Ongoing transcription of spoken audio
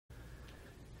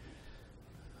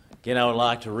Again, I would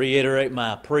like to reiterate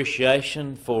my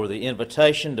appreciation for the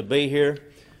invitation to be here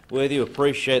with you.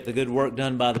 Appreciate the good work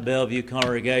done by the Bellview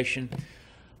congregation.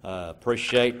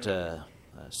 Appreciate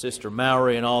Sister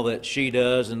Mallory and all that she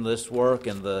does in this work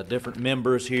and the different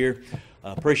members here.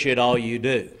 Appreciate all you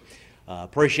do.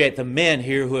 Appreciate the men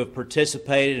here who have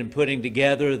participated in putting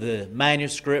together the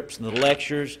manuscripts and the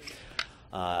lectures.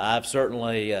 I've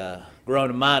certainly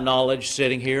grown in my knowledge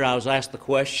sitting here. I was asked the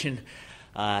question,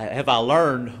 have I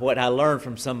learned what I learned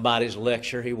from somebody's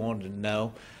lecture? He wanted to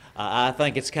know. I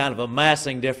think it's kind of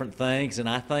amassing different things, and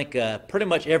I think pretty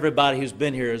much everybody who's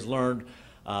been here has learned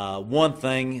one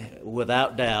thing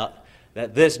without doubt,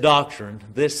 that this doctrine,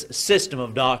 this system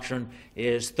of doctrine,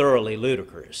 is thoroughly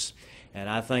ludicrous. And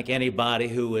I think anybody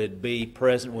who would be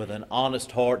present with an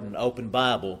honest heart and an open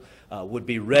Bible would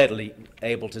be readily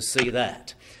able to see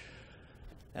that.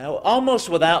 Now, almost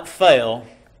without fail,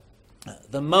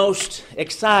 the most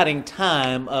exciting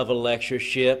time of a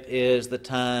lectureship is the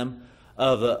time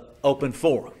of the open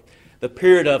forum, the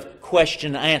period of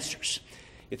question and answers.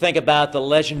 You think about the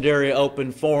legendary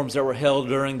open forums that were held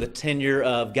during the tenure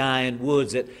of Guy and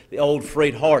Woods at the old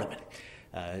Freed Hardeman.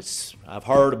 I've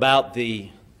heard about the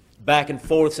back and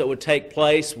forths that would take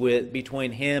place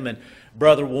between him and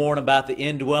Brother Warren about the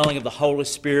indwelling of the Holy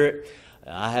Spirit.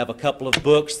 I have a couple of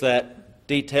books that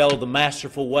detailed the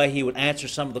masterful way he would answer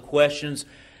some of the questions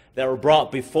that were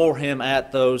brought before him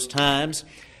at those times.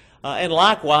 And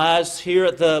likewise, here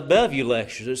at the Bellview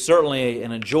Lectures, it's certainly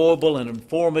an enjoyable and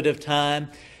informative time.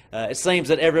 It seems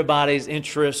that everybody's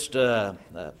interest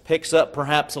picks up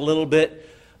perhaps a little bit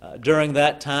during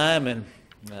that time, and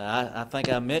I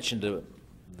think I mentioned to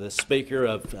the speaker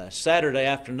of Saturday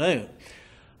afternoon,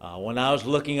 when I was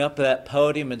looking up at that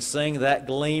podium and seeing that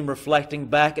gleam reflecting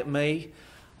back at me,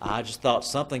 I just thought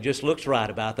something just looks right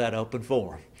about that open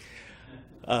forum.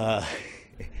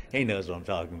 He knows what I'm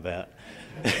talking about.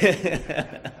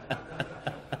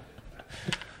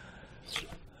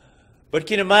 But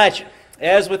can you imagine,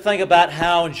 as we think about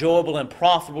how enjoyable and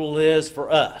profitable it is for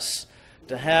us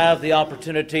to have the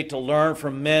opportunity to learn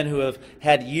from men who have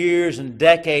had years and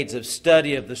decades of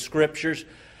study of the Scriptures,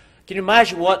 can you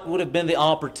imagine what would have been the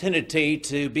opportunity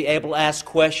to be able to ask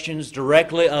questions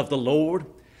directly of the Lord,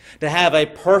 to have a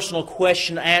personal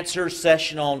question-answer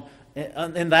session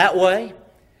in that way?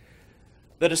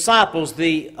 The disciples,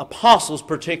 the apostles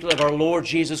particularly of our Lord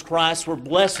Jesus Christ, were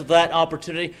blessed with that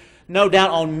opportunity, no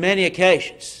doubt on many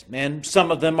occasions. And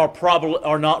some of them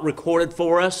are not recorded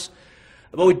for us.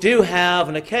 But we do have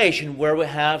an occasion where we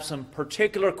have some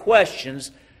particular questions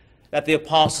that the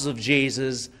apostles of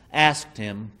Jesus asked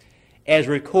him, as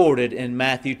recorded in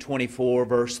Matthew 24,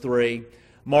 verse 3,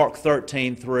 Mark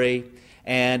 13, 3,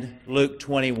 and Luke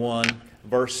 21,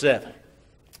 verse 7.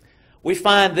 We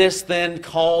find this then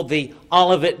called the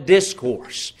Olivet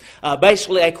Discourse,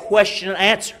 basically a question and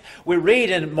answer. We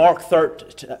read in Mark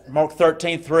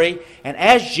 13, 3, and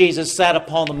as Jesus sat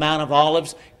upon the Mount of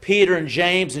Olives, Peter and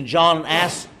James and John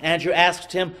and Andrew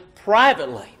asked him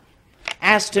privately,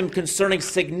 asked him concerning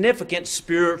significant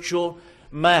spiritual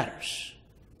matters.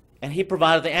 And he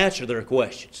provided the answer to their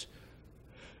questions.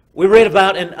 We read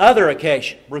about in other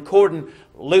occasion, recording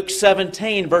Luke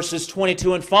 17, verses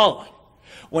 22 and following,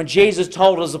 when Jesus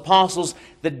told his apostles,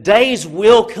 the days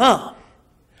will come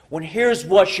when here's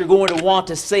what you're going to want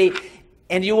to see,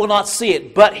 and you will not see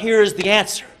it, but here's the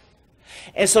answer.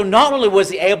 And so not only was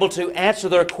he able to answer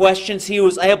their questions, he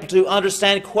was able to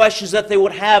understand questions that they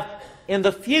would have in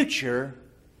the future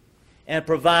and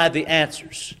provide the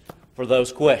answers for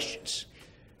those questions.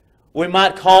 We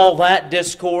might call that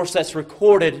discourse that's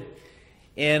recorded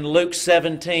in Luke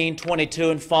 17,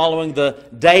 22 and following, the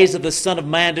days of the Son of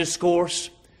Man discourse,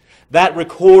 that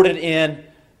recorded in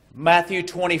Matthew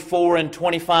 24 and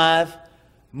 25,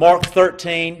 Mark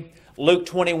 13, Luke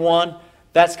 21,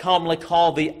 that's commonly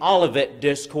called the Olivet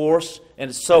Discourse, and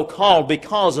it's so called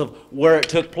because of where it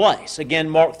took place. Again,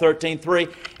 Mark 13, 3,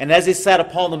 and as he sat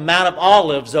upon the Mount of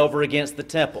Olives over against the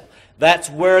temple. That's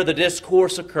where the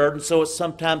discourse occurred, and so it's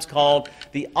sometimes called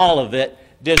the Olivet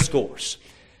Discourse.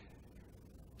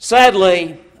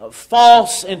 Sadly,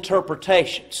 false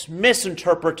interpretations,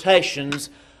 misinterpretations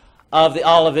of the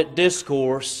Olivet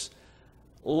Discourse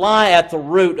lie at the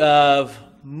root of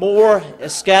more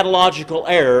eschatological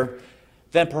error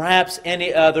than perhaps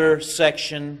any other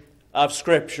section of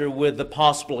Scripture, with the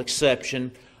possible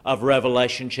exception of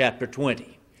Revelation chapter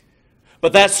 20.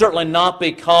 But that's certainly not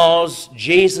because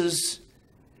Jesus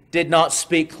did not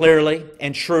speak clearly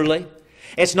and truly.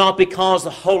 It's not because the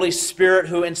Holy Spirit,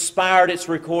 who inspired its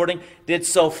recording, did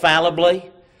so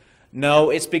fallibly. No,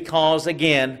 it's because,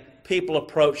 again, people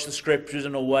approach the Scriptures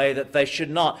in a way that they should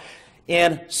not.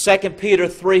 In 2 Peter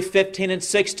 3:15 and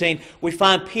 16, we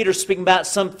find Peter speaking about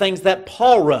some things that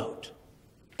Paul wrote.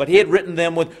 But he had written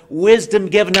them with wisdom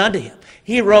given unto him.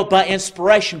 He wrote by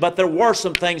inspiration, but there were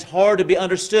some things hard to be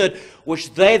understood,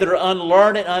 which they that are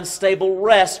unlearned and unstable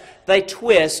wrest, they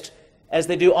twist, as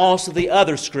they do also the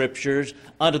other Scriptures,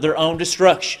 unto their own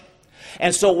destruction.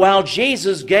 And so while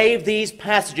Jesus gave these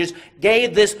passages,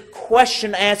 gave this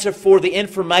question answer for the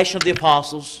information of the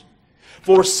apostles,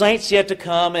 for saints yet to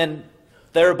come, and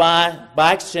thereby,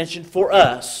 by extension, for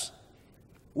us,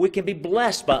 we can be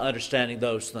blessed by understanding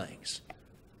those things.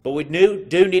 But we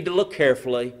do need to look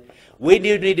carefully. We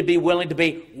do need to be willing to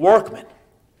be workmen,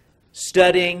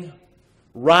 studying,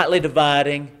 rightly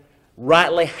dividing,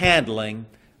 rightly handling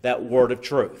that word of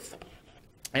truth.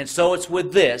 And so it's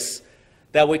with this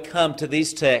that we come to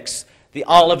these texts, the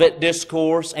Olivet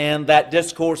Discourse and that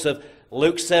discourse of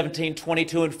Luke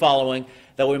 17:22 and following,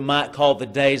 that we might call the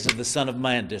days of the Son of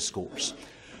Man discourse.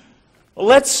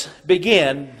 Let's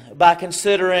begin by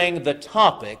considering the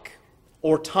topic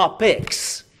or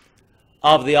topics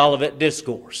of the Olivet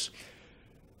Discourse.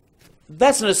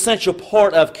 That's an essential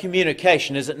part of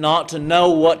communication, is it not, to know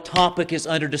what topic is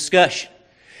under discussion?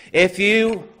 If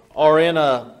you are in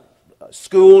a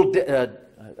school, a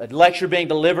lecture being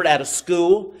delivered at a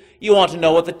school, you want to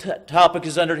know what the topic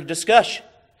is under discussion.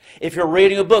 If you're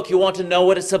reading a book, you want to know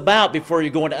what it's about before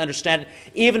you're going to understand it.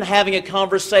 Even having a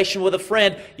conversation with a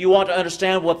friend, you want to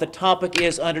understand what the topic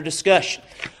is under discussion.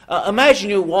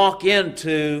 Imagine you walk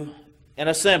into an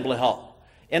assembly hall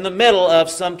in the middle of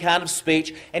some kind of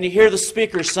speech, and you hear the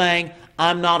speaker saying,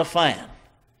 "I'm not a fan."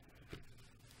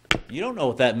 You don't know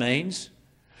what that means.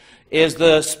 Is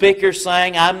the speaker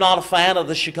saying, "I'm not a fan of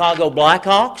the Chicago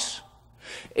Blackhawks"?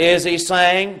 Is he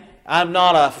saying, "I'm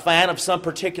not a fan of some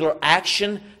particular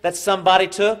action that somebody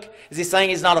took"? Is he saying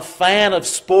he's not a fan of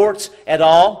sports at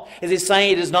all? Is he saying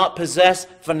he does not possess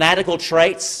fanatical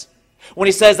traits? When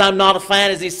he says, "I'm not a fan,"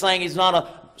 is he saying he's not a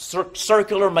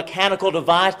circular mechanical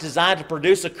device designed to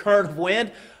produce a current of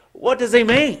wind? What does he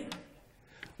mean?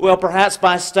 Well, perhaps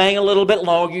by staying a little bit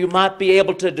longer, you might be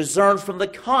able to discern from the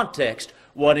context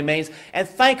what he means. And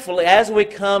thankfully, as we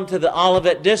come to the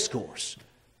Olivet Discourse,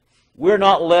 we're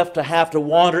not left to have to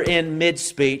wander in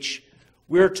mid-speech.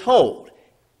 We're told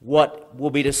what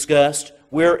will be discussed.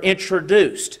 We're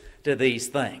introduced to these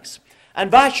things. I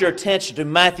invite your attention to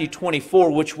Matthew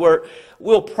 24, which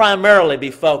we'll primarily be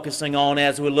focusing on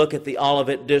as we look at the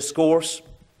Olivet Discourse.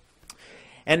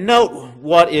 And note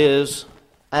what is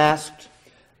asked.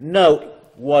 Note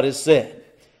what is said.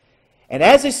 "And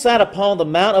as he sat upon the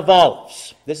Mount of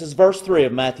Olives," this is verse 3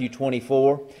 of Matthew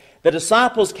 24, "the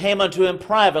disciples came unto him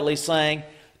privately, saying,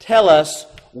 Tell us,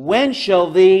 when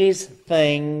shall these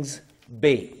things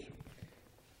be?"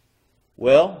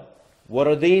 Well, what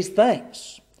are these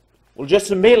things? Well,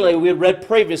 just immediately we read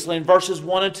previously in verses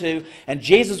 1 and 2, "And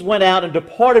Jesus went out and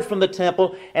departed from the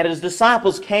temple, and his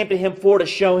disciples came to him for to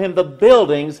show him the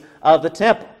buildings of the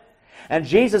temple. And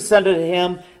Jesus said unto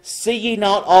him, See ye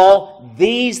not all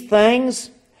these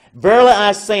things? Verily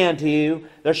I say unto you,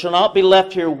 there shall not be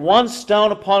left here one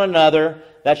stone upon another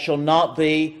that shall not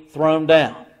be thrown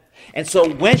down." And so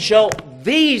when shall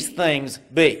these things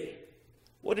be?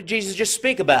 What did Jesus just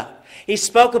speak about? He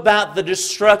spoke about the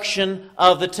destruction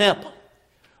of the temple.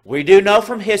 We do know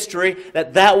from history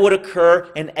that that would occur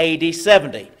in AD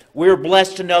 70. We're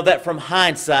blessed to know that from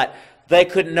hindsight. They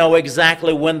couldn't know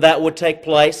exactly when that would take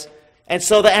place. And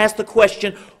so they asked the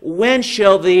question, when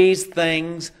shall these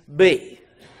things be?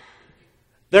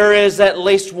 There is at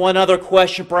least one other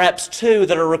question, perhaps two,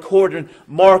 that are recorded in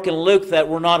Mark and Luke that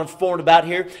we're not informed about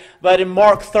here. But in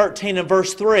Mark 13 and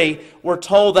verse 3, we're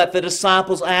told that the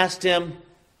disciples asked him,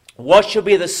 "What shall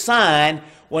be the sign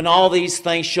when all these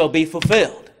things shall be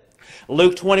fulfilled?"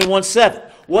 Luke 21:7,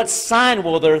 "What sign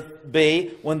will there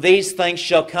be when these things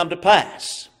shall come to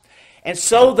pass?" And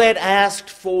so they'd asked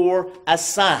for a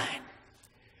sign.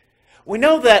 We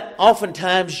know that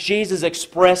oftentimes Jesus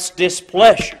expressed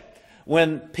displeasure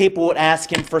when people would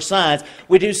ask him for signs.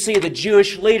 We do see the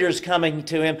Jewish leaders coming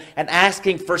to him and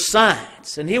asking for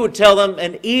signs. And he would tell them,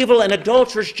 "An evil and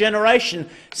adulterous generation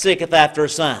seeketh after a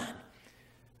sign."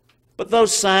 But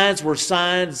those signs were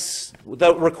signs,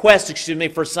 the requests,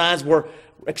 for signs were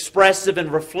expressive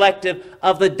and reflective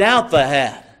of the doubt they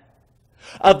had,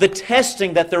 of the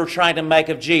testing that they were trying to make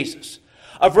of Jesus,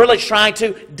 of really trying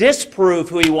to disprove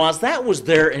who he was. That was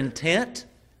their intent.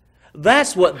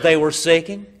 That's what they were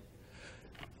seeking.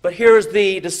 But here's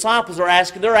the disciples are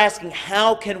asking, they're asking,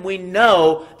 how can we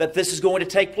know that this is going to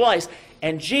take place?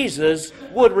 And Jesus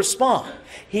would respond.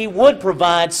 He would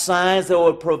provide signs that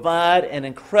would provide an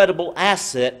incredible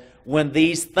asset when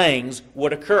these things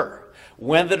would occur.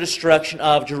 when the destruction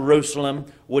of Jerusalem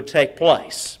would take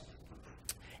place.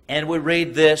 And we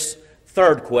read this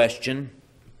third question,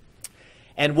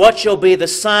 "And what shall be the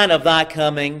sign of thy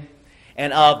coming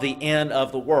and of the end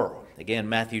of the world?" Again,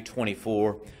 Matthew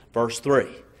 24, verse 3.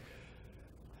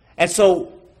 And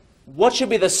so, what shall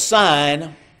be the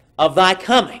sign of thy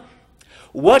coming?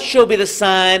 What shall be the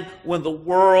sign when the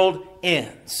world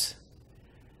ends?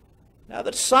 Now,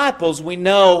 the disciples, we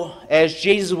know, as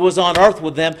Jesus was on earth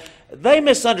with them, they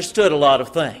misunderstood a lot of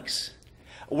things.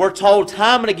 We're told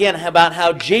time and again about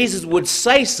how Jesus would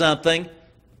say something.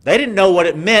 They didn't know what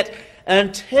it meant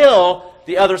until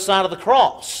the other side of the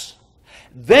cross.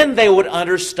 Then they would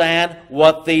understand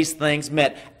what these things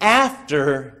meant.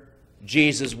 After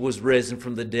Jesus was risen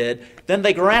from the dead, then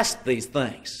they grasped these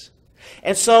things.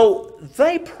 And so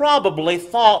they probably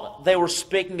thought they were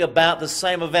speaking about the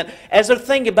same event. As they're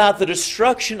thinking about the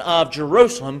destruction of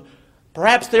Jerusalem,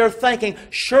 perhaps they're thinking,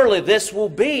 surely this will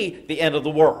be the end of the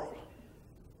world.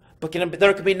 But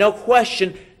there can be no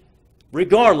question,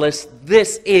 regardless,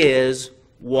 this is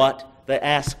what they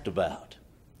asked about.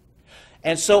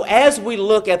 And so as we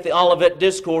look at the Olivet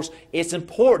Discourse, it's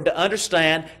important to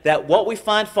understand that what we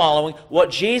find following, what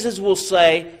Jesus will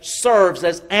say, serves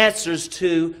as answers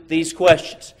to these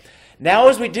questions. Now,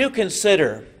 as we do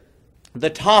consider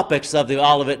the topics of the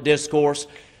Olivet Discourse,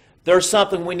 there's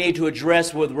something we need to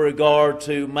address with regard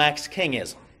to Max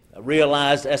Kingism,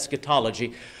 realized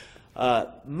eschatology.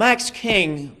 Max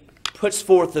King puts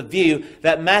forth the view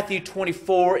that Matthew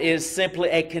 24 is simply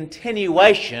a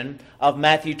continuation of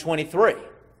Matthew 23.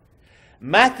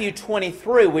 Matthew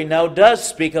 23, we know, does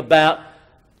speak about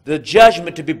the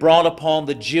judgment to be brought upon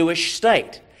the Jewish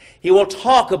state. He will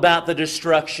talk about the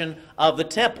destruction of the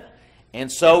temple.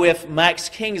 And so if Max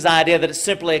King's idea that it's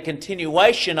simply a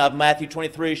continuation of Matthew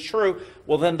 23 is true,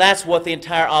 well then that's what the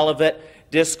entire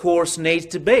Olivet Discourse needs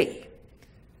to be.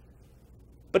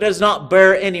 But does not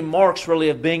bear any marks really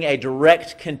of being a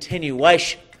direct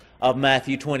continuation of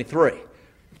Matthew 23.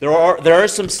 There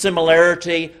is some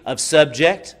similarity of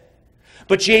subject,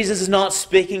 but Jesus is not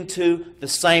speaking to the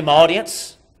same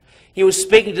audience. He was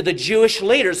speaking to the Jewish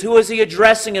leaders. Who was he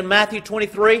addressing in Matthew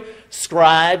 23?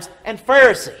 Scribes and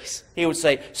Pharisees. He would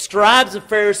say, scribes and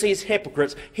Pharisees,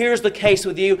 hypocrites, here's the case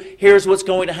with you, here's what's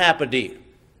going to happen to you.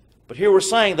 But here we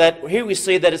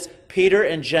see that it's Peter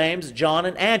and James, John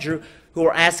and Andrew who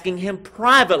are asking him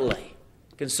privately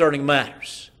concerning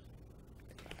matters.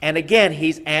 And again,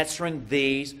 he's answering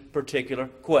these particular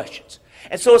questions.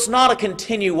 And so it's not a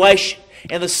continuation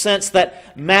in the sense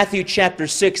that Matthew chapter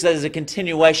 6 is a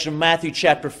continuation of Matthew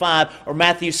chapter 5, or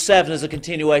Matthew 7 is a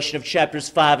continuation of chapters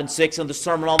 5 and 6 in the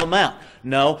Sermon on the Mount.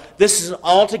 No, this is an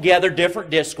altogether different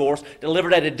discourse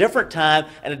delivered at a different time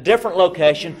and a different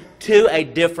location to a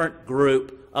different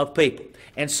group of people.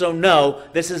 And so, no,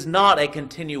 this is not a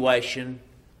continuation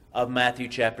of Matthew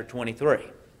chapter 23.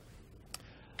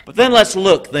 But then let's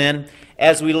look then,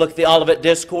 as we look at the Olivet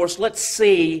Discourse, let's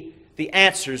see the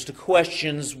answers to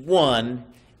questions 1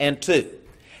 and 2.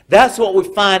 That's what we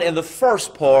find in the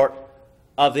first part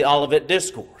of the Olivet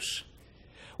Discourse.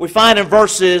 We find in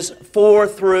verses 4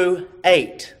 through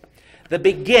 8 the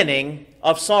beginning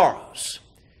of sorrows.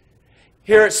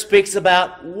 Here it speaks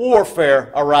about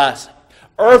warfare arising,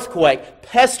 earthquake,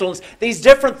 pestilence, these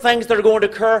different things that are going to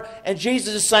occur, and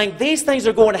Jesus is saying these things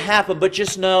are going to happen, but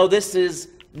just know this is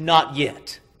not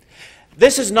yet.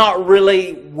 This is not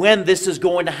really when this is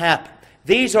going to happen.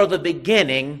 These are the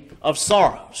beginning of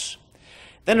sorrows.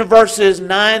 Then in verses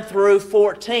 9 through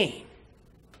 14,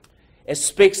 it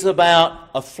speaks about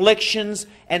afflictions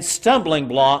and stumbling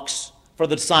blocks for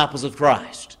the disciples of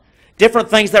Christ. Different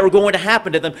things that were going to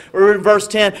happen to them. We're in verse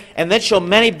 10, and then shall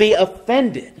many be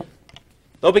offended.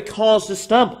 They'll be caused to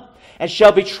stumble, and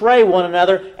shall betray one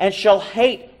another, and shall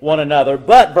hate one another.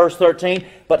 But, verse 13,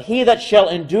 but he that shall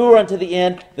endure unto the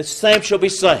end, the same shall be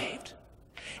saved.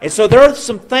 And so there are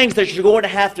some things that you're going to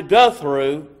have to go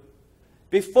through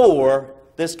before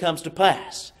this comes to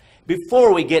pass,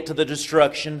 before we get to the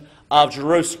destruction of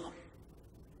Jerusalem.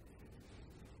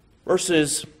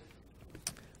 Verses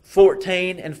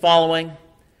 14 and following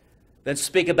then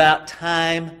speak about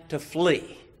time to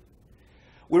flee.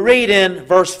 We read in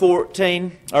verse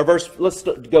 14, or let's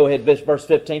go ahead, verse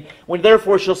 15. When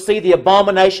therefore shall see the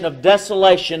abomination of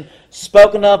desolation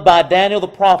spoken of by Daniel the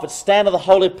prophet stand in the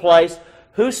holy place,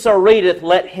 whoso readeth,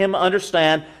 let him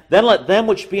understand. Then let them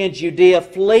which be in Judea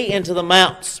flee into the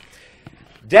mountains.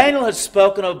 Daniel has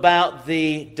spoken about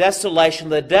the desolation,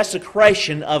 the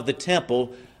desecration of the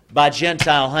temple by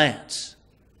Gentile hands.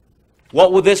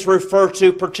 What will this refer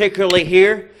to particularly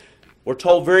here? We're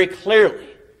told very clearly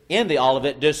in the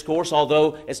Olivet Discourse,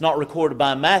 although it's not recorded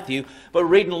by Matthew. But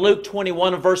reading Luke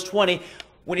 21 and verse 20,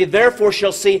 when you therefore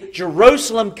shall see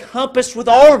Jerusalem compassed with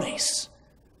armies,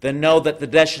 then know that the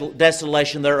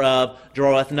desolation thereof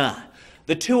draweth nigh.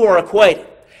 The two are equated.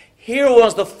 Here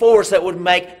was the force that would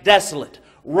make desolate,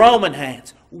 Roman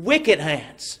hands, wicked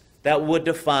hands, that would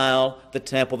defile the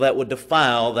temple, that would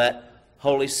defile that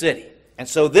holy city. And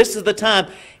so this is the time,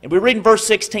 and we read in verse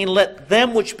 16, let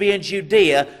them which be in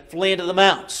Judea flee into the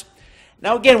mountains.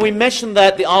 Now again, we mentioned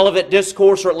that the Olivet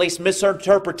Discourse, or at least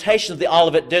misinterpretation of the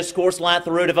Olivet Discourse, lie at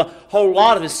the root of a whole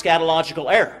lot of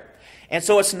eschatological error. And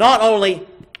so it's not only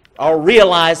our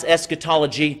realized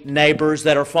eschatology neighbors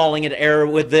that are falling into error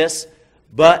with this,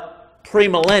 but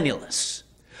premillennialists.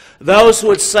 Those who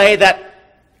would say that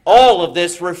all of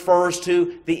this refers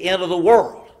to the end of the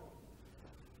world.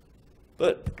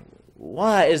 But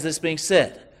why is this being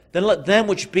said? Then let them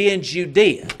which be in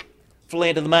Judea flee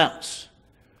into the mountains.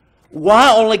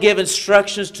 Why only give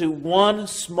instructions to one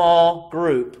small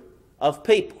group of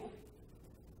people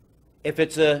if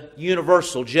it's a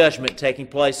universal judgment taking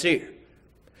place here?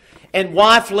 And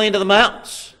why flee into the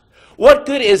mountains? What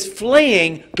good is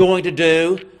fleeing going to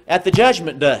do at the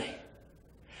judgment day?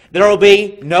 There will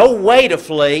be no way to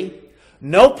flee,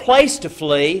 no place to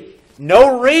flee,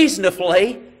 no reason to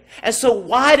flee. And so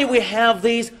why do we have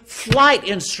these flight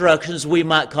instructions, we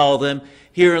might call them,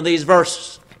 here in these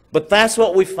verses? But that's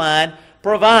what we find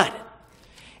provided.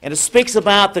 And it speaks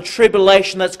about the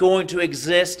tribulation that's going to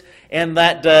exist in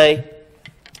that day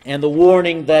and the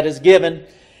warning that is given.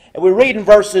 And we read in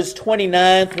verses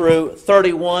 29 through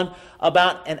 31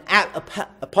 about an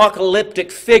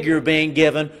apocalyptic figure being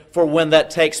given for when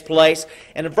that takes place.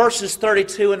 And in verses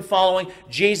 32 and following,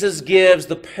 Jesus gives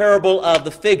the parable of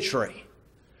the fig tree.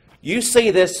 You see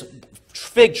this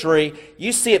fig tree,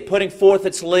 you see it putting forth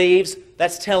its leaves,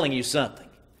 that's telling you something.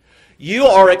 You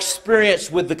are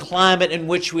experienced with the climate in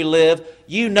which we live.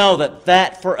 You know that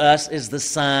that for us is the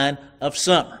sign of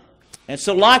summer. And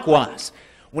so likewise,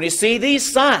 when you see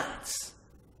these signs,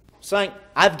 saying,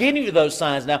 I've given you those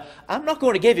signs now, I'm not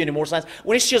going to give you any more signs.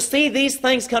 When you shall see these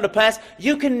things come to pass,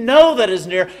 you can know that it is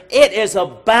near. It is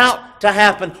about to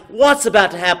happen. What's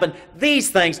about to happen? These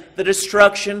things, the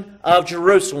destruction of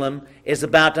Jerusalem is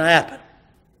about to happen.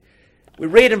 We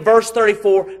read in verse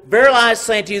 34, verily I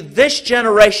say unto you, this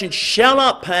generation shall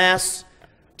not pass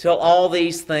till all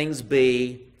these things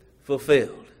be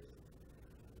fulfilled.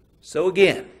 So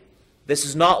again, this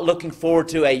is not looking forward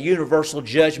to a universal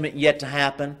judgment yet to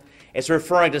happen. It's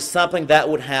referring to something that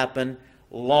would happen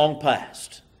long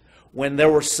past, when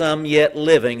there were some yet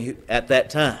living at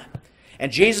that time.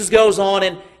 And Jesus goes on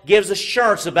and gives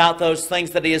assurance about those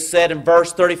things that he has said in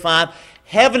verse 35.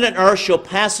 Heaven and earth shall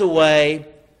pass away,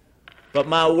 but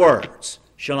my words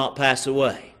shall not pass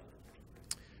away.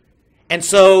 And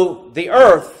so the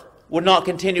earth would not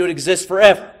continue to exist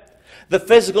forever. The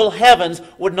physical heavens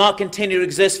would not continue to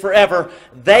exist forever.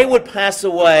 They would pass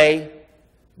away,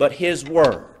 but his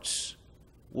words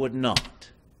would not.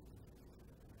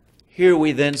 Here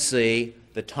we then see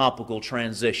the topical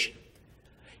transition.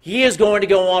 He is going to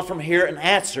go on from here and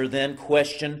answer then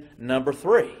question number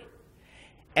 3.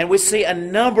 And we see a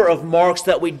number of marks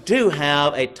that we do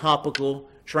have a topical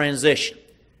transition.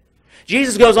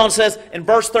 Jesus goes on and says in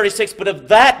verse 36, but of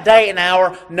that day and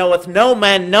hour knoweth no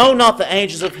man, no, not the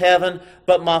angels of heaven,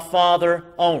 but my Father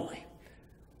only.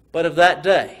 But of that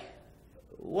day,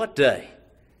 what day?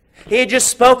 He had just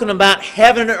spoken about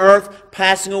heaven and earth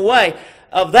passing away.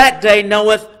 Of that day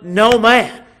knoweth no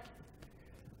man.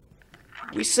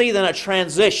 We see then a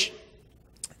transition.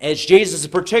 As Jesus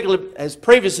has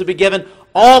previously been given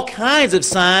all kinds of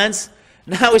signs,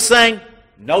 now he's saying,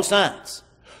 no signs.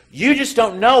 You just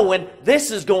don't know when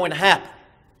this is going to happen.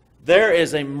 There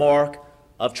is a mark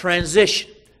of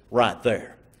transition right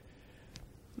there.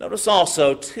 Notice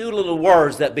also 2 little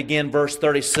words that begin verse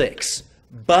 36.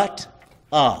 But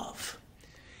of.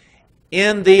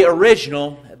 In the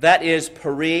original, that is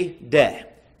peride.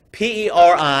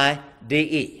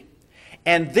 P-E-R-I-D-E.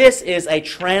 And this is a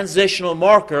transitional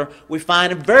marker we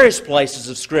find in various places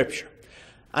of Scripture.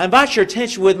 I invite your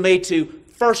attention with me to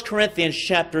 1 Corinthians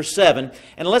chapter 7,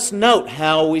 and let's note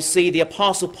how we see the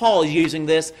Apostle Paul using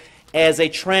this as a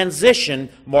transition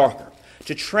marker,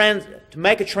 to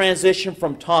make a transition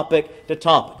from topic to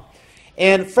topic.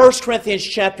 In 1 Corinthians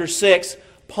chapter 6,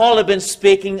 Paul had been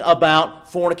speaking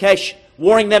about fornication,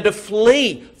 warning them to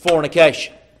flee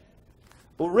fornication.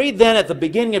 We'll read then at the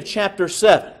beginning of chapter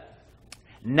 7,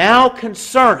 now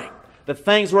concerning the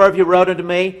things whereof you wrote unto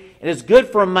me, it is good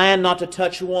for a man not to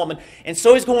touch a woman. And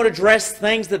so he's going to address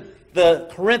things that the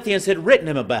Corinthians had written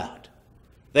him about.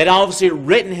 They'd obviously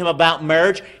written him about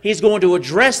marriage. He's going to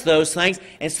address those things,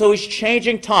 and so he's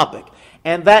changing topic.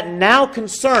 And that now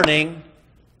concerning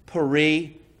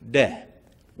peri de.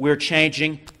 We're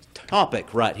changing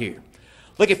topic right here.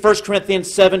 Look at 1 Corinthians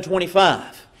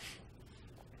 7:25.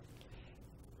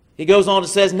 He goes on and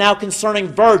says, now concerning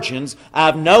virgins, I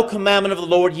have no commandment of the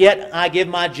Lord, yet I give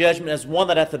my judgment as one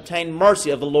that hath obtained mercy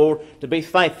of the Lord to be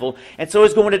faithful. And so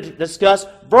he's going to discuss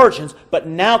virgins, but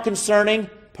now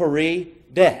concerning peri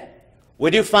de.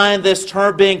 We do find this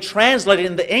term being translated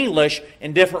into English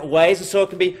in different ways, and so it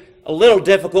can be a little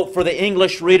difficult for the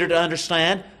English reader to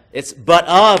understand. It's but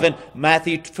of in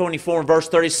Matthew 24 and verse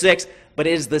 36, but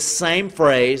it is the same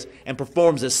phrase and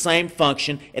performs the same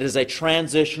function. It is a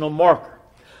transitional marker.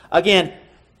 Again,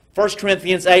 1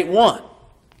 Corinthians 8:1.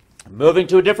 Moving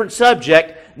to a different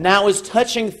subject, now is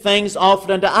touching things offered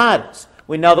unto idols.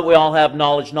 We know that we all have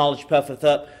knowledge. Knowledge puffeth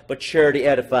up, but charity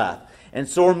edifieth. And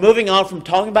so we're moving on from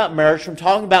talking about marriage, from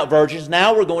talking about virgins.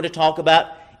 Now we're going to talk about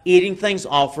eating things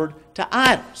offered to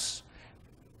idols.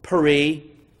 Peri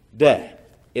de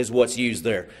is what's used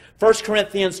there. 1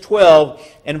 Corinthians 12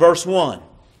 and verse 1.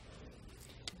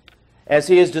 As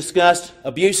he has discussed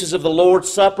abuses of the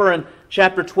Lord's Supper in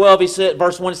chapter 12, he said,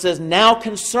 verse 1, it says, now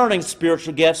concerning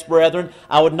spiritual gifts, brethren,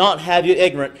 I would not have you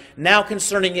ignorant. Now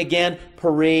concerning again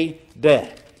peri de.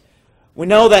 We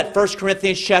know that 1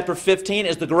 Corinthians chapter 15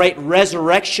 is the great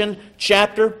resurrection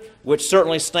chapter, which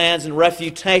certainly stands in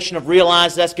refutation of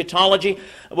realized eschatology.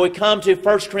 We come to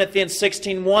 1 Corinthians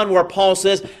 16:1, where Paul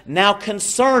says, now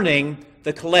concerning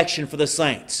the collection for the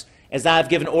saints, as I have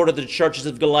given order to the churches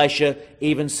of Galatia,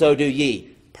 even so do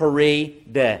ye. Peri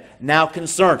de. Now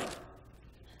concerning.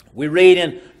 We read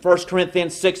in 1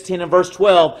 Corinthians 16 and verse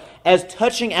 12, as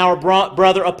touching our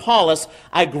brother Apollos,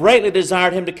 I greatly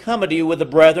desired him to come unto you with the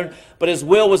brethren, but his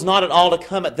will was not at all to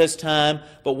come at this time,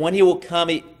 but when he will come,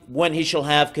 when he shall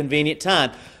have convenient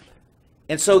time.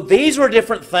 And so these were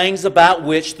different things about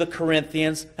which the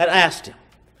Corinthians had asked him.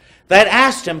 They had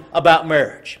asked him about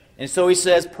marriage. And so he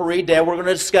says, peri de, we're going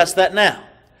to discuss that now.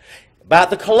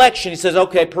 About the collection, he says,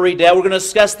 okay, peri de, we're going to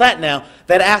discuss that now.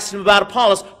 They had asked him about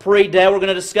Apollos, peri de, we're going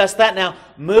to discuss that now.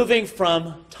 Moving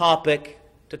from topic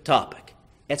to topic.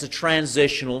 It's a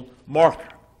transitional marker.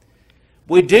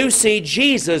 We do see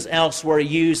Jesus elsewhere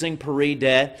using peri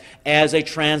de as a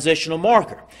transitional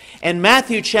marker. In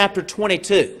Matthew chapter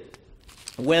 22,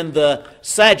 when the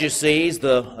Sadducees,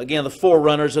 again the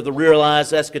forerunners of the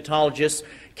realized eschatologists,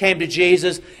 came to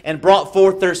Jesus and brought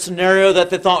forth their scenario that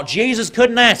they thought Jesus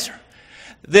couldn't answer.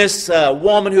 This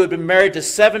woman who had been married to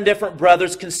 7 different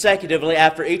brothers consecutively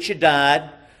after each had died,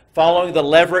 following the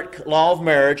Levirate law of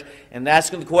marriage, and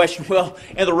asking the question, well,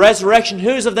 in the resurrection,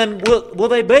 whose of them will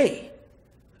they be?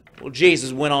 Well,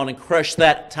 Jesus went on and crushed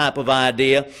that type of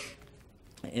idea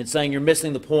and saying you're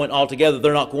missing the point altogether.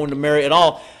 They're not going to marry at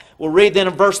all. We'll read then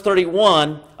in verse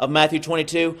 31 of Matthew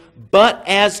 22, but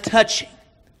as touching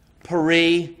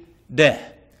peri de.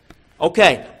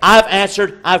 Okay,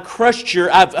 I've crushed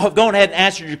I've gone ahead and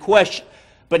answered your question.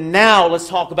 But now let's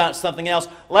talk about something else.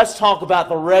 Let's talk about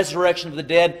the resurrection of the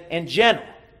dead in general.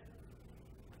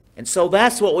 And so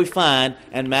that's what we find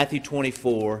in Matthew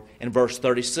 24 and verse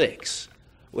 36.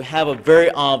 We have a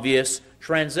very obvious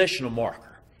transitional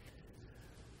marker.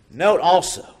 Note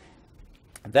also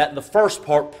that in the first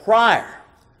part, prior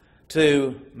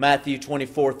to Matthew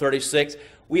 24:36,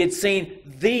 we had seen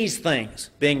these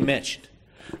things being mentioned.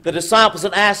 The disciples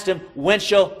had asked him, when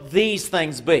shall these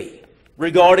things be?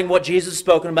 Regarding what Jesus has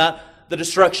spoken about, the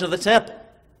destruction of the temple.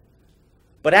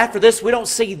 But after this, we don't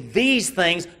see these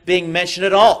things being mentioned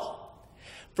at all.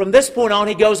 From this point on,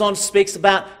 he goes on and speaks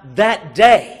about that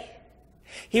day.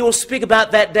 He will speak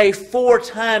about that day 4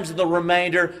 times in the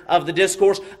remainder of the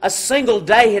discourse. A single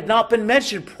day had not been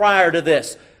mentioned prior to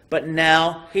this, but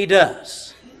now he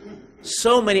does.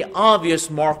 So many obvious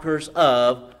markers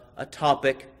of a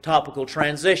topical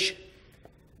transition.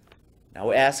 Now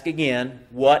we ask again,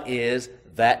 what is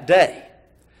that day?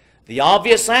 The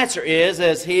obvious answer is,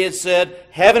 as he had said,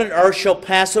 heaven and earth shall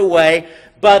pass away,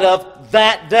 but of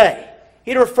that day.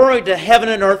 He's referring to heaven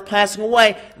and earth passing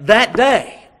away that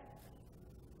day.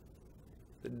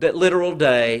 That literal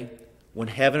day when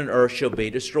heaven and earth shall be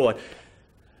destroyed.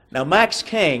 Now Max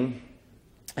King,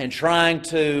 in trying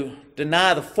to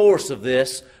deny the force of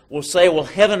this, will say, well,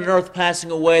 heaven and earth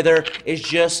passing away there is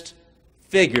just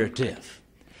figurative.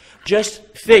 Just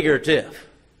figurative.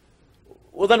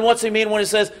 Well, then what's he mean when he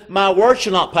says, my word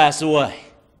shall not pass away?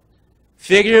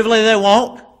 Figuratively they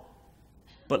won't,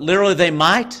 but literally they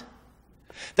might.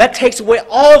 That takes away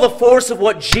all the force of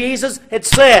what Jesus had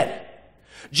said.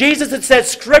 Jesus had said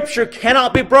Scripture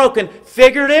cannot be broken.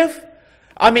 Figurative?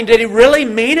 I mean, did he really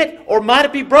mean it, or might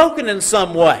it be broken in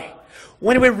some way?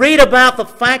 When we read about the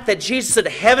fact that Jesus said,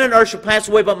 heaven and earth shall pass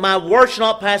away, but my word shall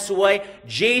not pass away,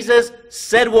 Jesus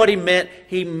said what he meant.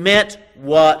 He meant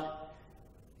what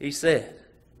he said.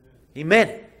 He meant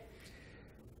it.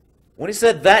 When he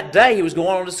said that day, he was going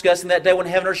on discussing that day when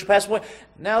heaven and earth shall pass away.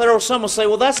 Now there are some who say,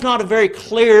 well, that's not a very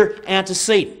clear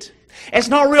antecedent. It's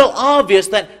not real obvious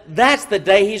that that's the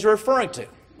day he's referring to.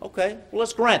 Okay, well,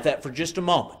 let's grant that for just a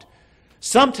moment.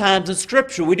 Sometimes in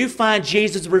Scripture, we do find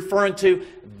Jesus referring to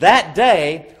that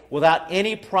day without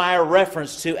any prior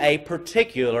reference to a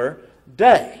particular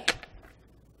day.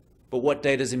 But what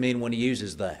day does he mean when he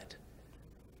uses that?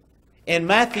 In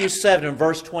Matthew 7 and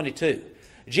verse 22,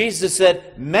 Jesus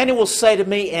said, many will say to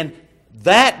me in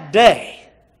that day,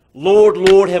 Lord,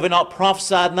 Lord, have we not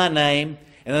prophesied in thy name,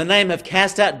 and in thy name have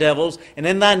cast out devils, and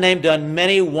in thy name done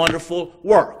many wonderful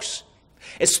works.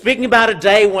 It's speaking about a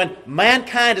day when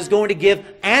mankind is going to give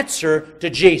answer to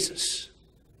Jesus.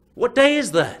 What day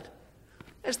is that?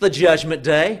 It's the judgment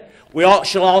day. We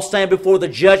shall all stand before the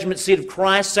judgment seat of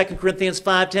Christ, 2 Corinthians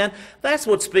 5:10. That's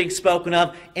what's being spoken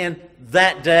of in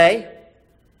that day.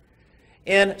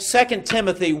 In 2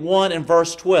 Timothy 1 and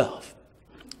verse 12,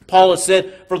 Paul has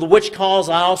said, for the which cause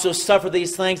I also suffer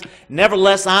these things.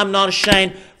 Nevertheless, I am not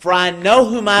ashamed, for I know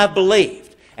whom I have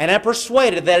believed, and am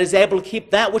persuaded that he is able to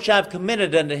keep that which I have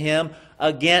committed unto him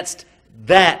against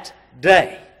that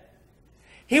day.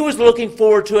 He was looking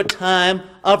forward to a time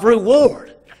of reward.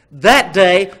 That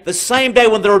day, the same day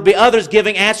when there would be others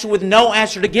giving answer with no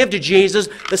answer to give to Jesus,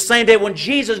 the same day when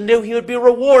Jesus knew he would be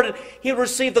rewarded, he would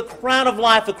receive the crown of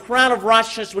life, the crown of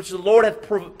righteousness which the Lord had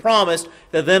promised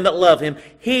to them that love him.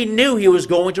 He knew he was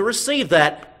going to receive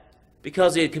that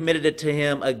because he had committed it to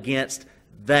him against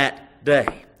that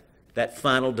day, that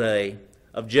final day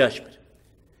of judgment.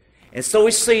 And so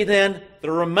we see then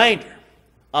the remainder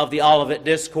of the Olivet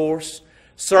Discourse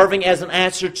serving as an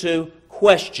answer to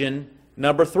question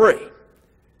number 3.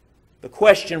 The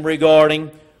question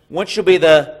regarding when shall be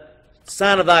the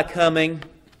sign of thy coming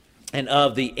and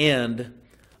of the end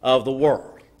of the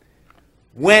world.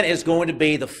 When is going to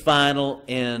be the final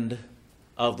end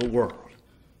of the world?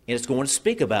 And it's going to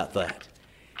speak about that.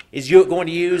 Is you going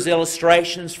to use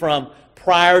illustrations from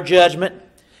prior judgment?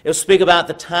 It'll speak about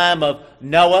the time of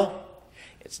Noah.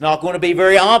 It's not going to be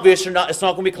very obvious, or it's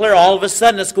not going to be clear. All of a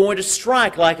sudden it's going to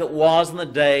strike like it was in the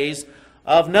days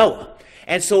of Noah.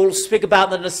 And so it'll speak about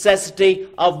the necessity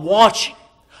of watching,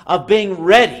 of being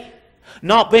ready,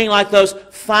 not being like those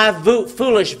 5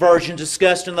 foolish virgins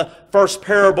discussed in the first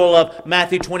parable of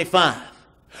Matthew 25,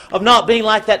 of not being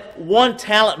like that 1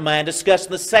 talent man discussed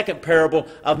in the second parable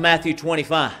of Matthew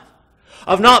 25,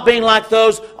 of not being like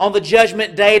those on the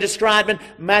judgment day described in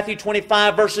Matthew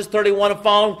 25 verses 31 and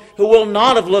following, who will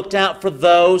not have looked out for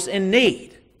those in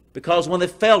need, because when they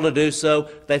failed to do so,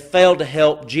 they failed to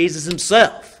help Jesus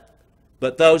himself.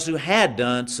 But those who had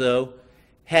done so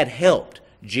had helped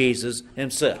Jesus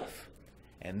himself.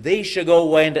 And these shall go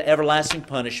away into everlasting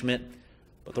punishment,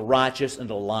 but the righteous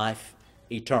into life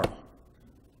eternal.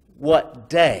 What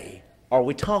day are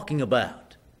we talking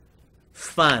about?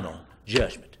 Final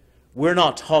judgment. We're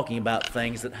not talking about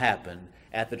things that happened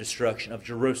at the destruction of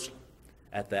Jerusalem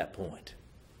at that point.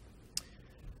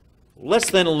 Let's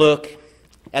then look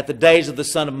at the days of the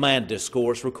Son of Man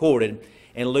discourse recorded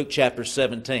in Luke chapter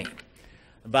 17.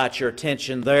 Invite your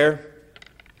attention there.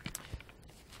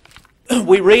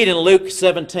 We read in Luke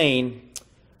 17,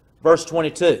 verse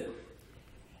 22.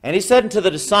 And he said unto the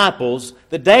disciples,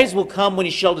 the days will come when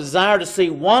ye shall desire to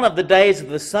see one of the days of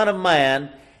the Son of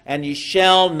Man, and ye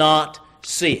shall not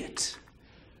see it.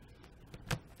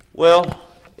 Well,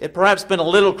 it perhaps been a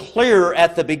little clearer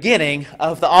at the beginning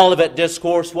of the Olivet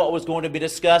Discourse what was going to be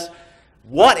discussed.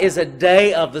 What is a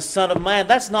day of the Son of Man?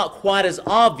 That's not quite as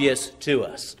obvious to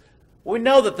us. We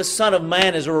know that the Son of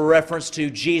Man is a reference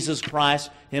to Jesus Christ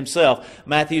himself.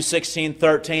 Matthew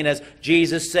 16:13, as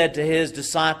Jesus said to his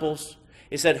disciples,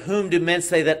 he said, whom do men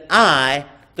say that I,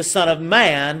 the Son of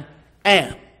Man,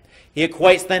 am? He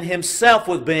equates then himself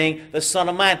with being the Son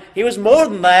of Man. He was more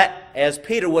than that, as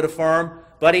Peter would affirm,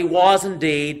 but he was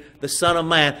indeed the Son of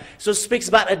Man. So it speaks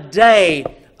about a day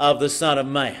of the Son of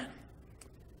Man.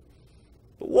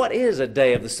 But what is a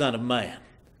day of the Son of Man?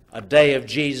 A day of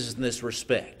Jesus in this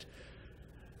respect.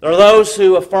 There are those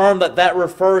who affirm that that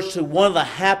refers to one of the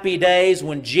happy days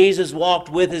when Jesus walked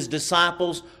with his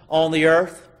disciples on the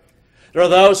earth. There are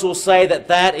those who will say that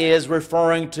that is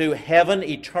referring to heaven,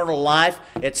 eternal life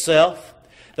itself.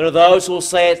 There are those who will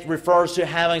say it refers to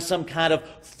having some kind of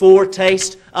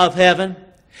foretaste of heaven.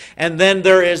 And then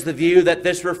there is the view that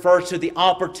this refers to the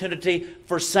opportunity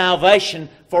for salvation,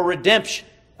 for redemption,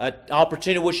 an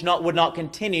opportunity which would not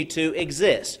continue to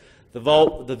exist.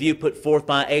 The view put forth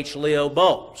by H. Leo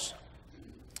Bowles.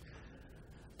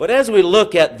 But as we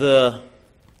look at the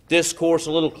discourse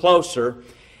a little closer,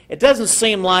 it doesn't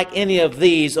seem like any of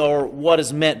these are what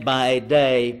is meant by a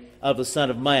day of the Son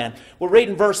of Man. We'll read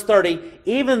in verse 30,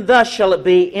 even thus shall it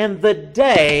be in the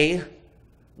day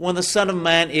when the Son of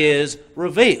Man is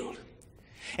revealed.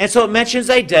 And so it mentions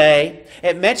a day,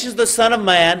 it mentions the Son of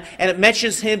Man, and it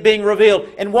mentions Him being revealed.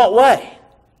 In what way?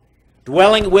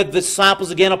 Dwelling with the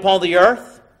disciples again upon the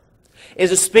earth?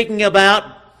 Is it speaking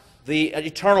about the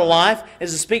eternal life?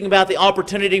 Is it speaking about the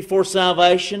opportunity for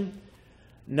salvation?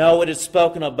 No, it is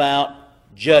spoken about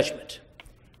judgment.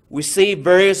 We see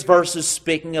various verses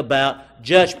speaking about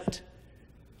judgment.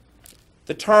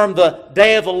 The term the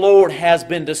day of the Lord has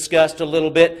been discussed a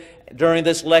little bit during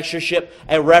this lectureship,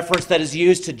 a reference that is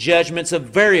used to judgments of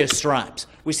various stripes.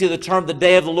 We see the term the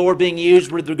day of the Lord being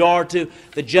used with regard to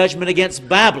the judgment against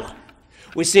Babylon.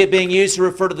 We see it being used to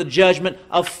refer to the judgment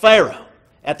of Pharaoh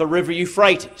at the river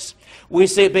Euphrates. We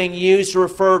see it being used to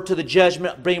refer to the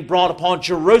judgment being brought upon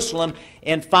Jerusalem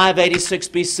in 586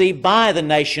 BC by the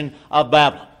nation of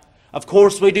Babylon. Of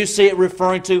course, we do see it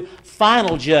referring to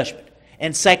final judgment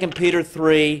in 2 Peter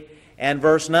 3 and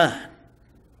verse 9.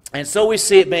 And so we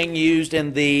see it being used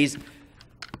in these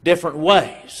different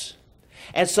ways.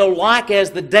 And so like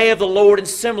as the day of the Lord in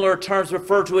similar terms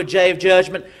refer to a day of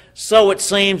judgment, so it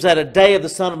seems that a day of the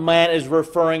Son of Man is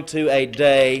referring to a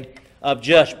day of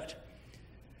judgment.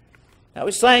 Now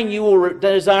he's saying you will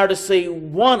desire to see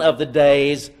one of the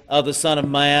days of the Son of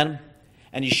Man,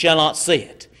 and you shall not see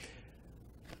it.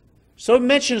 So it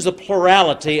mentions a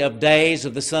plurality of days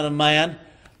of the Son of Man,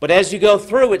 but as you go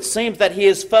through, it seems that he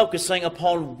is focusing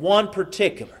upon one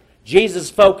particular. Jesus is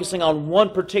focusing on one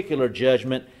particular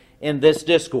judgment in this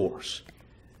discourse.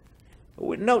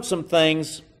 We note some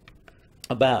things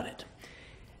about it.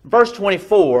 In verse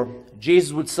 24,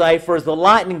 Jesus would say, for as the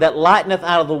lightning that lighteneth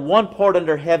out of the one part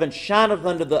under heaven shineth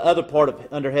unto the other part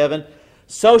under heaven,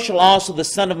 so shall also the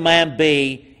Son of Man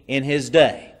be in His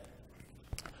day.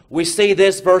 We see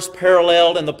this verse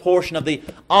paralleled in the portion of the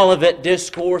Olivet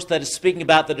Discourse that is speaking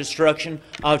about the destruction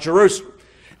of Jerusalem.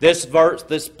 This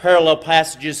parallel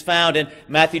passage is found in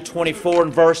Matthew 24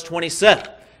 and verse 27.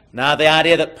 Now, the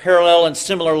idea that parallel and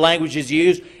similar language is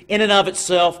used in and of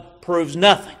itself proves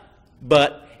nothing.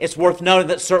 But it's worth noting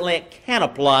that certainly it can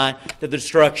apply to the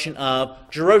destruction of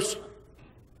Jerusalem.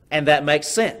 And that makes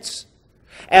sense.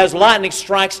 As lightning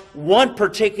strikes one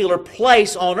particular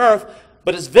place on earth,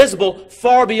 but is visible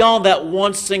far beyond that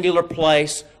one singular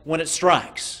place when it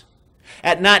strikes.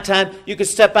 At nighttime, you could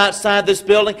step outside this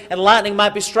building and lightning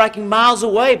might be striking miles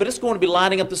away, but it's going to be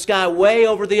lighting up the sky way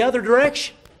over the other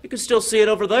direction. You can still see it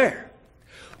over there.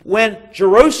 When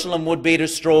Jerusalem would be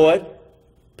destroyed,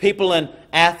 people in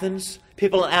Athens,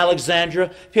 people in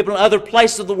Alexandria, people in other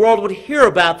places of the world would hear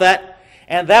about that,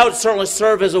 and that would certainly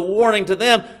serve as a warning to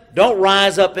them. Don't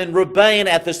rise up in rebellion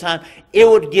at this time. It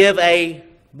would give a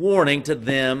warning to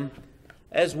them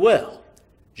as well,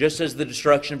 just as the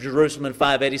destruction of Jerusalem in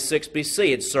 586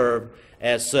 BC had served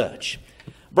as such.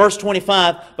 Verse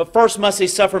 25, but first must he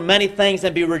suffer many things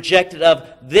and be rejected of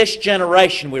this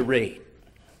generation, we read.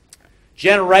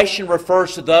 Generation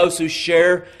refers to those who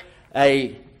share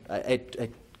a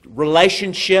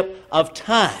relationship of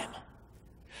time,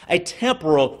 a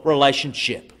temporal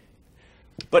relationship.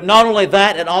 But not only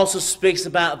that, it also speaks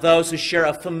about those who share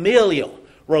a familial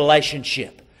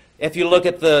relationship. If you look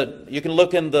at you can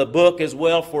look in the book as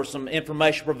well for some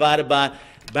information provided by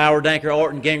Bauer, Danker,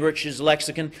 Orton, Gingrich's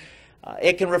lexicon.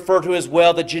 It can refer to as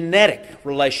well the genetic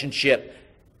relationship.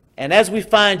 And as we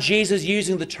find Jesus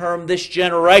using the term this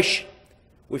generation,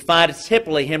 we find it's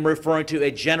typically him referring to a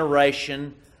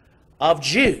generation of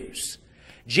Jews.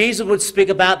 Jesus would speak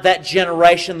about that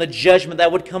generation, the judgment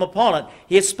that would come upon it.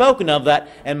 He has spoken of that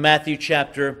in Matthew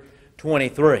chapter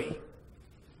 23.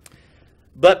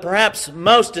 But perhaps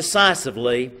most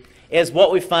decisively is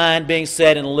what we find being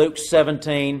said in Luke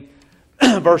 17,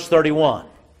 verse 31.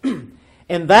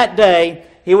 In that day,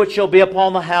 he which shall be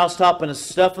upon the housetop and his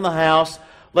stuff in the house,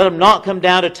 let him not come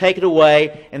down to take it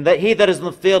away, and that he that is in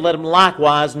the field, let him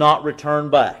likewise not return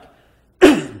back.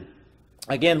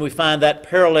 Again, we find that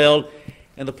paralleled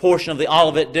in the portion of the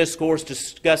Olivet Discourse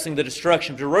discussing the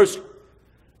destruction of Jerusalem.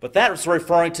 But that was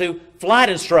referring to flight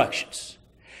instructions.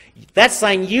 That's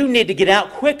saying you need to get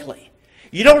out quickly.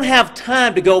 You don't have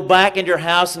time to go back into your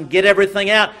house and get everything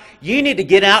out. You need to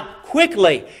get out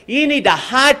quickly. You need to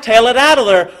hightail it out of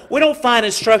there. We don't find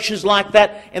instructions like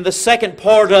that in the second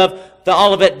part of the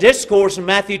Olivet Discourse in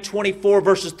Matthew 24,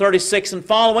 verses 36 and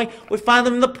following. We find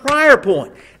them in the prior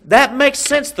point. That makes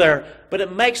sense there. but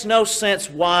it makes no sense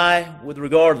why, with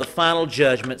regard to the final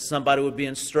judgment, somebody would be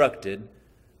instructed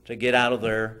to get out of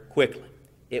there quickly.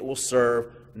 It will serve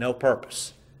no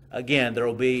purpose. Again, there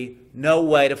will be no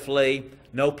way to flee,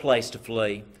 no place to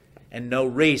flee, and no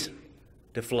reason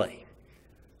to flee.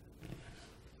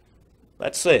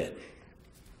 That said,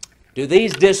 do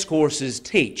these discourses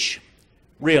teach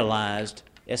realized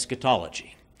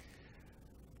eschatology?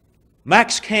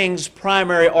 Max King's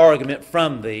primary argument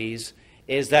from these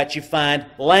is that you find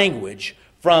language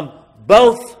from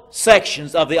both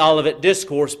sections of the Olivet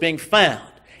Discourse being found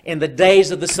in the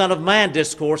days of the Son of Man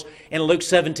discourse in Luke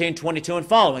 17:22 and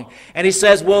following. And he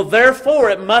says, well, therefore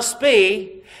it must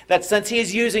be that since he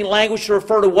is using language to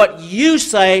refer to what you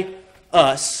say,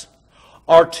 us,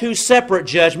 are two separate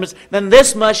judgments, then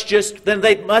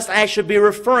they must actually be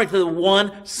referring to the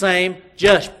one same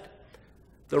judgment.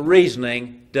 The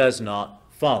reasoning does not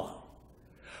follow.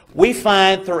 We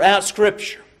find throughout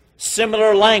Scripture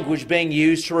similar language being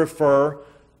used to refer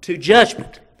to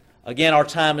judgment. Again, our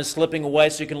time is slipping away,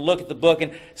 so you can look at the book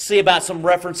and see about some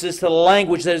references to the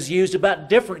language that is used about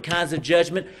different kinds of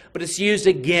judgment, but it's used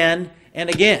again and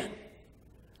again.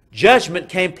 Judgment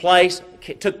took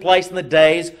place in the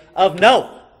days of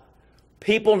Noah.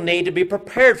 People need to be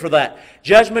prepared for that.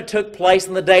 Judgment took place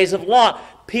in the days of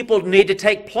Lot. People need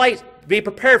to be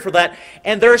prepared for that.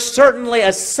 And there is certainly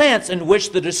a sense in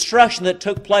which the destruction that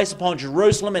took place upon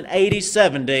Jerusalem in AD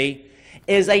 70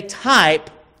 is a type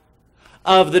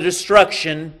of the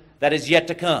destruction that is yet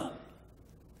to come.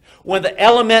 When the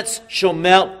elements shall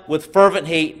melt with fervent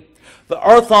heat, the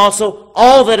earth also,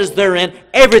 all that is therein,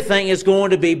 everything is going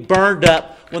to be burned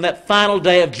up when that final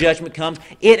day of judgment comes.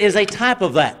 It is a type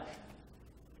of that.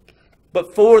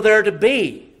 But for there to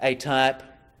be a type,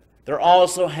 there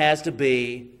also has to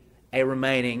be a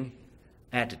remaining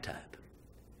antitype.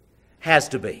 Has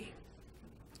to be.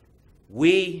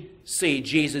 We see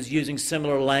Jesus using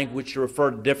similar language to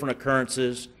refer to different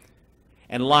occurrences,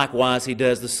 and likewise he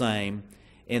does the same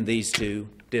in these two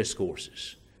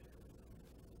discourses.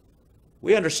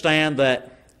 We understand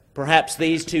that perhaps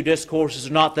these two discourses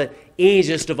are not the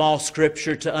easiest of all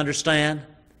Scripture to understand,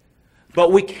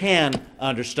 but we can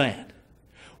understand.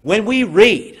 When we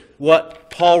read what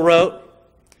Paul wrote,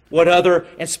 what other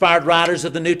inspired writers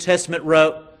of the New Testament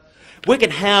wrote, we can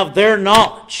have their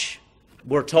knowledge.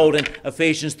 We're told in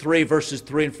Ephesians 3, verses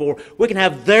 3 and 4, we can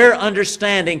have their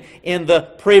understanding in the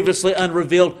previously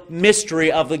unrevealed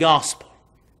mystery of the gospel.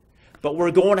 But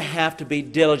we're going to have to be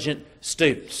diligent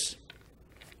students.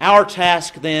 Our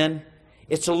task then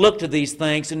is to look to these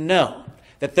things and know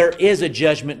that there is a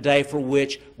judgment day for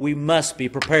which we must be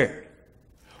prepared.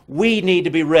 We need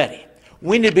to be ready.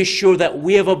 We need to be sure that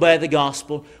we have obeyed the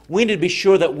gospel. We need to be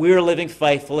sure that we're living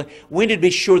faithfully. We need to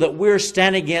be sure that we're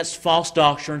standing against false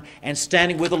doctrine and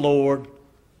standing with the Lord.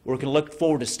 We're going to look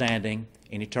forward to standing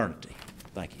in eternity.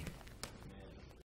 Thank you.